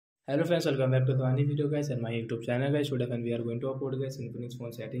Hello friends, welcome back to the new video guys and my YouTube channel guys. Today when we are going to upload guys Infinix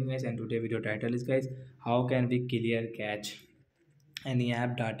phone setting guys, and today video title is guys, how can we clear cache any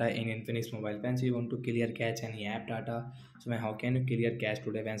app data in Infinix mobile. Friends, you want to clear cache any app data, so how can you clear cache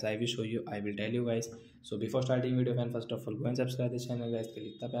today friends? I will show you, I will tell you guys. So before starting video friends, first of all go and subscribe the channel guys,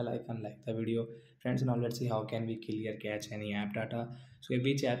 click the bell icon, like the video friends. Now let's see how can we clear cache any app data. So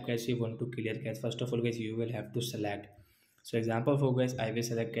which app cache you want to clear cache? First of all guys, you will have to select. So example for guys, I will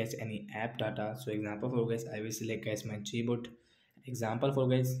select guys any app data. So example for guys, I will select guys my Gboot. Example for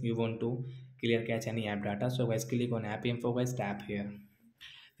guys, you want to clear cache any app data. So guys, click on app info guys, tap here.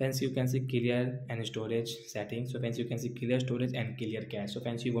 Friends, you can see clear and storage settings. So friends, you can see clear storage and clear cache. So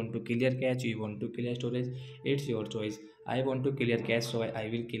friends, you want to clear cache, you want to clear storage, it's your choice. I want to clear cache, so I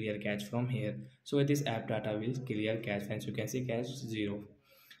will clear cache from here. So with this app data will clear cache. Friends, you can see cache 0.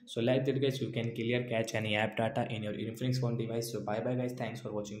 So like that guys, you can clear cache any app data in your Infinix phone device. So bye bye guys, thanks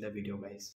for watching the video guys.